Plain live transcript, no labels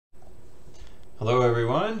Hello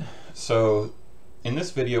everyone. So in this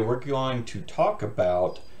video we're going to talk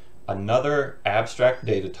about another abstract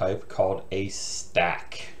data type called a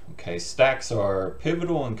stack. Okay, stacks are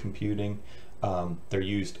pivotal in computing. They're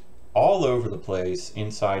used all over the place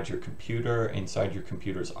inside your computer, inside your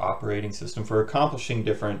computer's operating system for accomplishing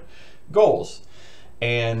different goals.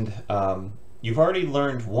 And you've already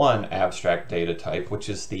learned one abstract data type, which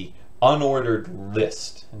is the unordered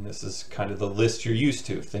list, and this is kind of the list you're used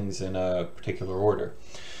to, things in a particular order.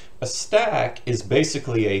 A stack is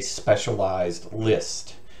basically a specialized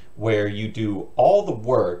list where you do all the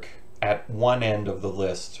work at one end of the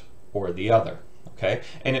list or the other, okay?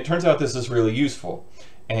 And it turns out this is really useful.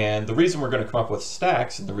 And the reason we're going to come up with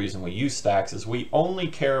stacks, and the reason we use stacks, is we only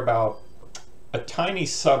care about a tiny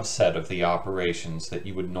subset of the operations that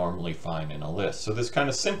you would normally find in a list. So this kind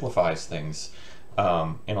of simplifies things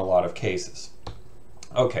in a lot of cases.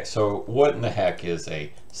 Okay, so what in the heck is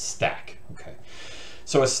a stack? Okay,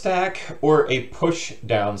 so a stack or a push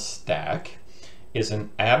down stack is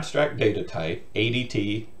an abstract data type.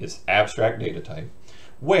 ADT is abstract data type,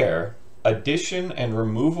 where addition and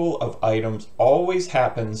removal of items always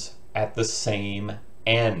happens at the same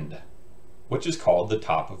end, which is called the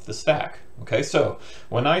top of the stack. Okay, so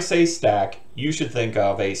when I say stack, you should think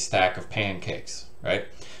of a stack of pancakes, right?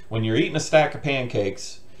 When you're eating a stack of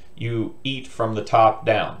pancakes, you eat from the top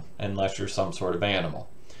down, unless you're some sort of animal.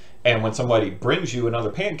 And when somebody brings you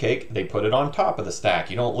another pancake, they put it on top of the stack.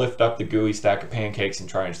 You don't lift up the gooey stack of pancakes and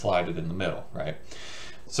try and slide it in the middle, right?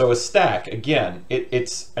 So a stack, again,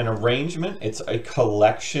 it's an arrangement, it's a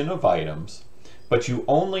collection of items, but you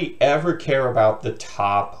only ever care about the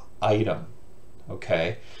top item,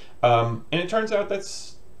 okay? And it turns out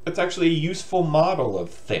that's actually a useful model of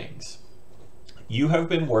things. You have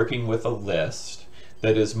been working with a list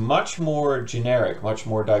that is much more generic, much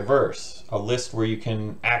more diverse. A list where you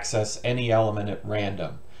can access any element at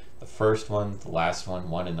random. The first one, the last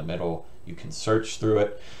one in the middle, you can search through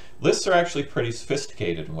it. Lists are actually pretty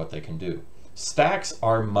sophisticated in what they can do. Stacks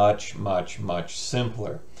are much, much, much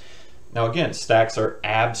simpler. Now again, stacks are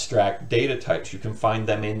abstract data types. You can find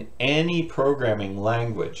them in any programming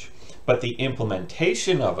language. But the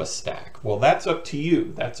implementation of a stack, well, that's up to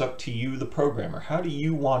you. That's up to you, the programmer. How do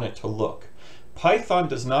you want it to look? Python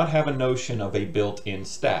does not have a notion of a built-in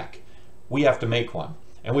stack. We have to make one,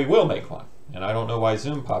 and we will make one. And I don't know why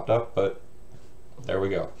Zoom popped up, but there we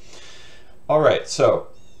go. All right, so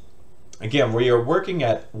again, we are working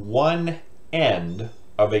at one end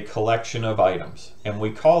of a collection of items, and we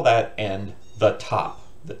call that end the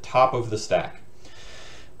top of the stack.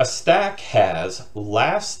 A stack has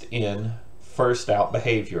last in, first out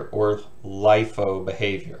behavior, or LIFO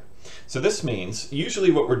behavior. So this means usually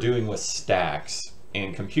what we're doing with stacks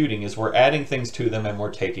in computing is we're adding things to them and we're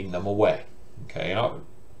taking them away. Okay, and I'll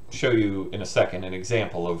show you in a second an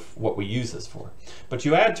example of what we use this for. But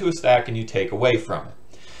you add to a stack and you take away from it.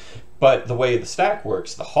 But the way the stack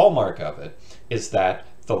works, the hallmark of it, is that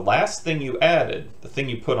the last thing you added, the thing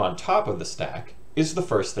you put on top of the stack, is the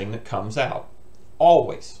first thing that comes out.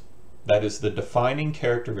 Always. That is the defining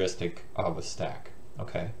characteristic of a stack.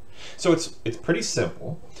 Okay, so it's pretty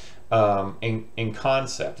simple in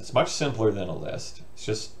concept. It's much simpler than a list. It's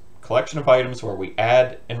just a collection of items where we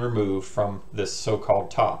add and remove from this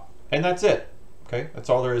so-called top, and that's it. Okay,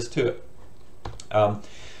 that's all there is to it.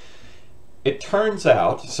 It turns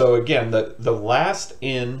out, so again, the last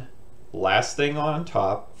in, last thing on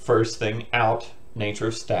top, first thing out nature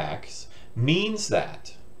of stacks means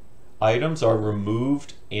that items are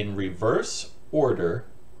removed in reverse order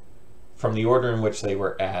from the order in which they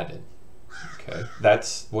were added. Okay,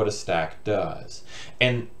 that's what a stack does.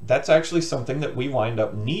 And that's actually something that we wind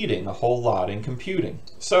up needing a whole lot in computing.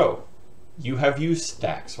 So you have used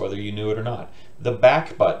stacks, whether you knew it or not. The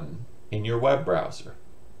back button in your web browser.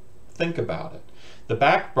 Think about it. The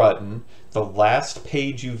back button, the last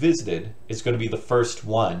page you visited, is going to be the first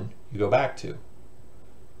one you go back to.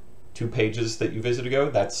 2 pages that you visit ago,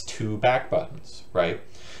 that's 2 back buttons, right?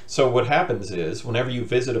 So what happens is whenever you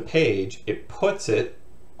visit a page, it puts it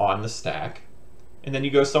on the stack, and then you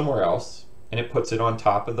go somewhere else and it puts it on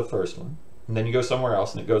top of the first one, and then you go somewhere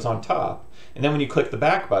else and it goes on top, and then when you click the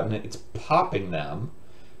back button, it's popping them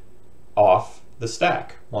off the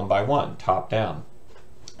stack one by one, top down.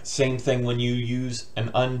 Same thing when you use an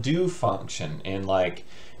undo function in like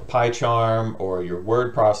PyCharm or your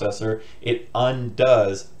word processor. It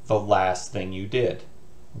undoes the last thing you did.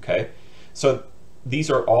 Okay, so these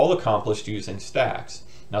are all accomplished using stacks.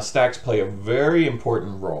 Now stacks play a very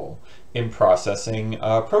important role in processing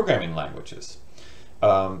programming languages.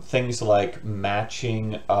 Things like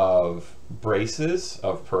matching of braces,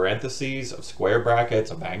 of parentheses, of square brackets,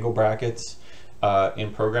 of angle brackets,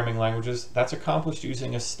 in programming languages, that's accomplished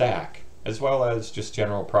using a stack, as well as just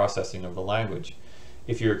general processing of the language.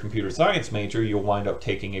 If you're a computer science major, you'll wind up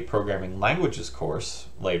taking a programming languages course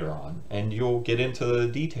later on, and you'll get into the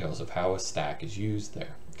details of how a stack is used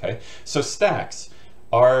there. Okay, so stacks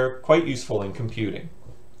are quite useful in computing.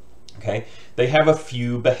 Okay, they have a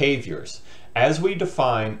few behaviors. As we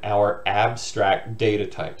define our abstract data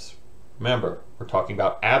types, remember, we're talking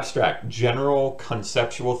about abstract, general,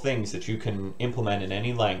 conceptual things that you can implement in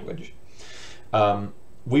any language.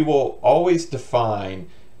 We will always define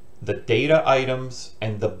the data items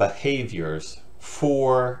and the behaviors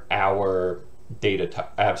for our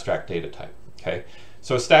abstract data type. Okay,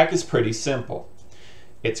 so a stack is pretty simple.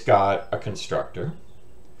 It's got a constructor.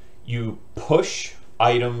 You push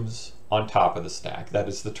items on top of the stack. That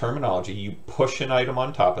is the terminology. You push an item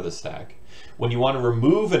on top of the stack. When you want to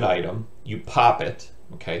remove an item, you pop it.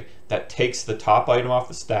 Okay, that takes the top item off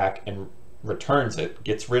the stack and returns it,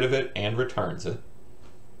 gets rid of it and returns it.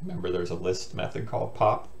 Remember, there's a list method called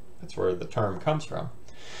pop. That's where the term comes from.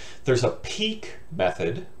 There's a peek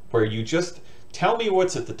method where you just tell me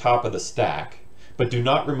what's at the top of the stack, but do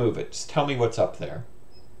not remove it. Just tell me what's up there.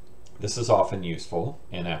 This is often useful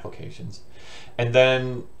in applications. And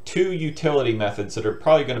then two utility methods that are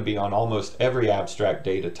probably going to be on almost every abstract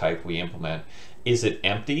data type we implement. Is it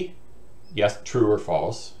empty? Yes, true or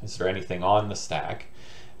false. Is there anything on the stack?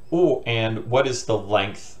 Oh, and what is the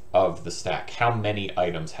length of the stack? How many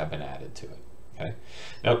items have been added to it? Okay.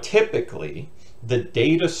 Now, typically, the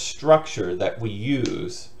data structure that we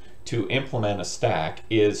use to implement a stack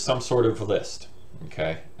is some sort of list.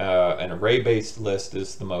 Okay, an array-based list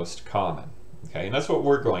is the most common. Okay, and that's what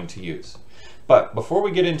we're going to use. But before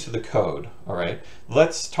we get into the code, all right,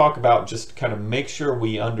 let's talk about just kind of make sure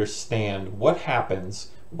we understand what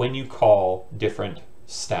happens when you call different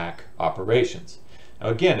stack operations. Now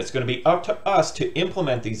again, it's going to be up to us to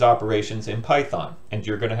implement these operations in Python, and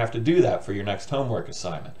you're going to have to do that for your next homework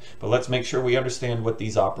assignment. But let's make sure we understand what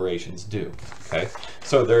these operations do. Okay,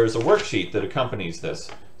 so there's a worksheet that accompanies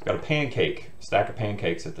this. It's got a stack of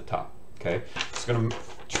pancakes at the top. Okay, it's going to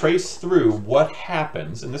trace through what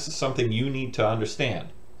happens, and this is something you need to understand.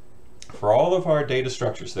 For all of our data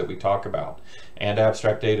structures that we talk about and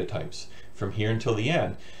abstract data types, from here until the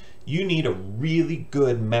end, you need a really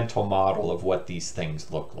good mental model of what these things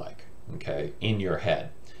look like, okay, in your head.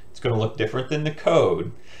 It's going to look different than the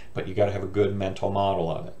code, but you got to have a good mental model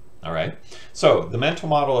of it. All right, so the mental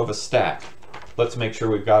model of a stack. Let's make sure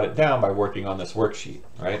we've got it down by working on this worksheet.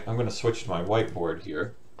 All right, I'm going to switch to my whiteboard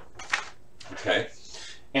here. Okay,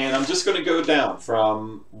 and I'm just going to go down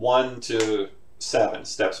from 1 to 7,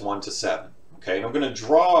 steps 1 to 7. Okay, and I'm going to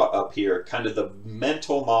draw up here kind of the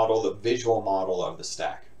mental model, the visual model of the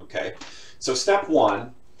stack. Okay, so in step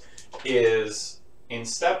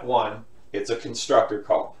one, it's a constructor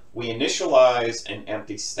call. We initialize an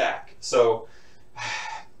empty stack. So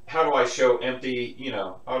how do I show empty? You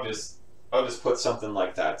know, I'll just put something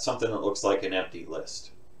like that, something that looks like an empty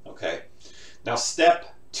list. Okay, now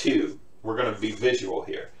step 2, we're going to be visual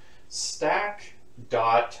here. Stack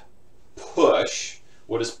dot push.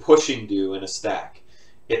 What does pushing do in a stack?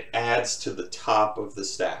 It adds to the top of the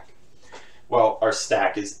stack. Well, our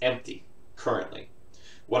stack is empty currently.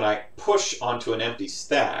 When I push onto an empty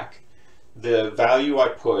stack, the value I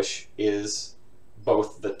push is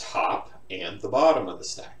both the top and the bottom of the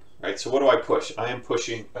stack, right? So what do I push? I am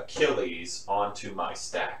pushing Achilles onto my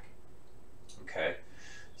stack. Okay,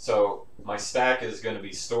 so my stack is going to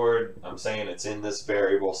be stored, I'm saying it's in this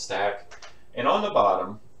variable stack, and on the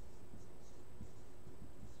bottom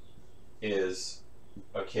is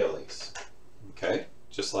Achilles. Okay,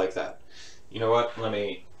 just like that. You know what? Let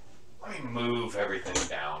me move everything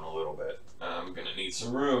down a little bit. I'm going to need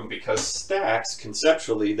some room because stacks,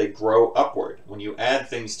 conceptually, they grow upward. When you add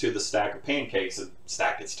things to the stack of pancakes, the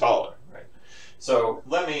stack gets taller, right? So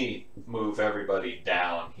let me move everybody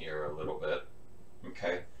down here a little bit.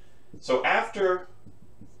 Okay. So after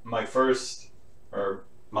my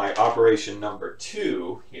my operation number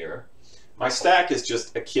 2 here, my stack is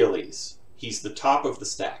just Achilles. He's the top of the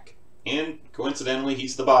stack. And coincidentally,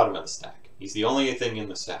 he's the bottom of the stack. He's the only thing in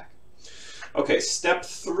the stack. Okay, step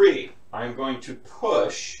 3, I'm going to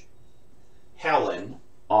push Helen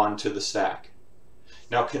onto the stack.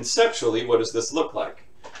 Now, conceptually, what does this look like?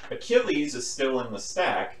 Achilles is still in the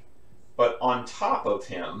stack, but on top of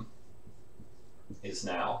him is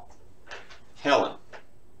now Helen.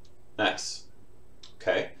 Nice.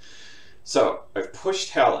 Okay, so I've pushed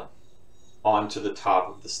Helen onto the top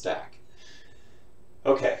of the stack.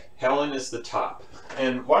 Okay, Helen is the top.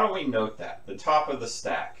 And why don't we note that? The top of the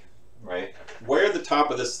stack, right? Where the top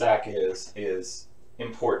of the stack is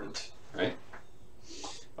important, right?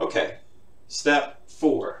 Step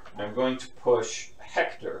 4, I'm going to push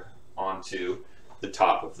Hector onto the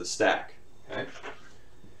top of the stack. Okay?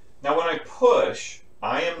 Now when I push,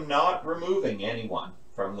 I am not removing anyone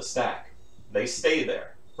from the stack. They stay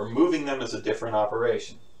there. Removing them is a different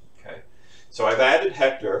operation. Okay? So I've added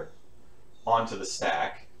Hector onto the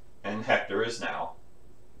stack, and Hector is now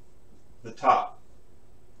the top.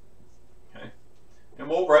 Okay? And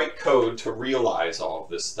we'll write code to realize all of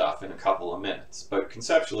this stuff in a couple of minutes. But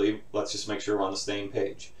conceptually, let's just make sure we're on the same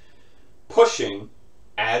page. Pushing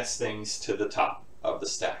adds things to the top of the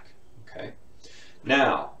stack. Okay?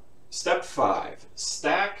 Now, step 5,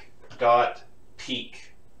 stack.peek.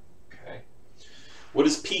 Okay? What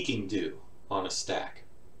does peeking do on a stack?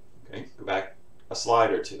 Okay, go back a slide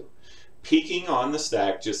or two. Peeking on the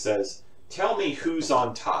stack just says, tell me who's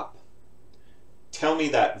on top. Tell me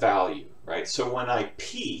that value, right? So when I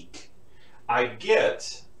peek, I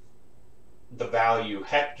get the value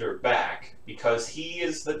Hector back because he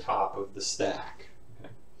is the top of the stack.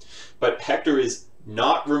 Okay? But Hector is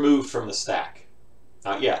not removed from the stack.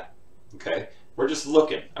 Not yet. Okay? We're just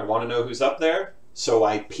looking. I want to know who's up there, so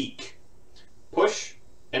I peek. Push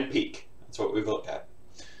and peek. That's what we've looked at.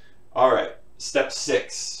 All right, step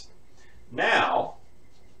 6. Now,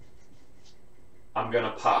 I'm going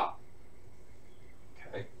to pop.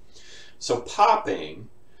 Okay? So popping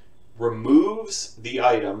removes the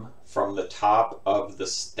item from the top of the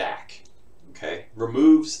stack. Okay?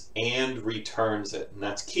 Removes and returns it. And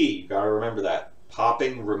that's key. You've got to remember that.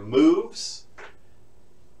 Popping removes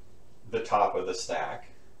the top of the stack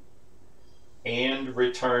and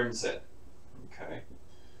returns it. Okay?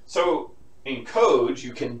 So in code,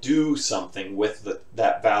 you can do something with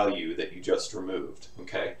that value that you just removed.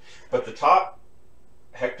 Okay? But the top,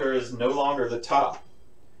 Hector is no longer the top.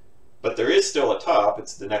 But there is still a top.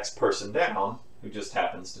 It's the next person down, who just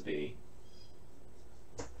happens to be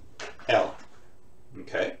L.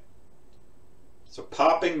 Okay? So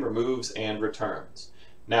popping removes and returns.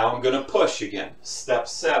 Now I'm going to push again. Step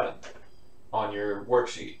 7 on your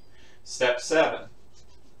worksheet. Step 7.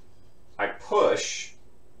 I push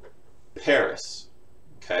Paris.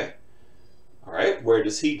 Okay? All right, where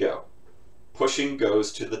does he go? Pushing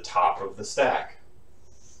goes to the top of the stack.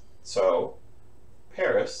 So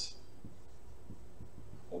Paris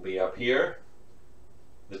will be up here.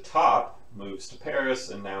 The top moves to Paris,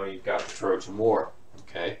 and now you've got the Trojan War.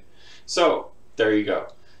 Okay? So there you go.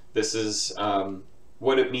 This is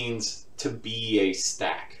what it means to be a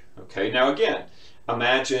stack. Okay? Now again,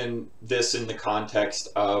 imagine this in the context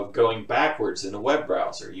of going backwards in a web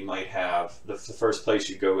browser. You might have the first place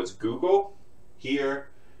you go is Google here,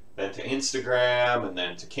 then to Instagram, and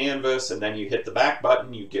then to Canvas, and then you hit the back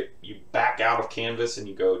button, you back out of Canvas and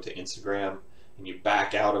you go to Instagram, and you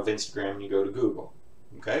back out of Instagram and you go to Google.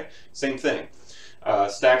 Okay? Same thing.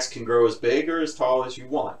 Stacks can grow as big or as tall as you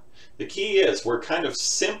want. The key is we're kind of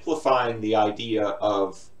simplifying the idea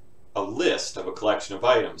of a list of a collection of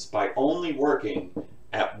items by only working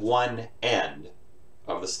at one end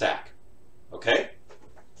of the stack. Okay?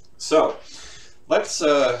 So let's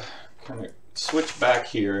kind of switch back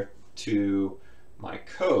here to my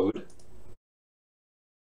code.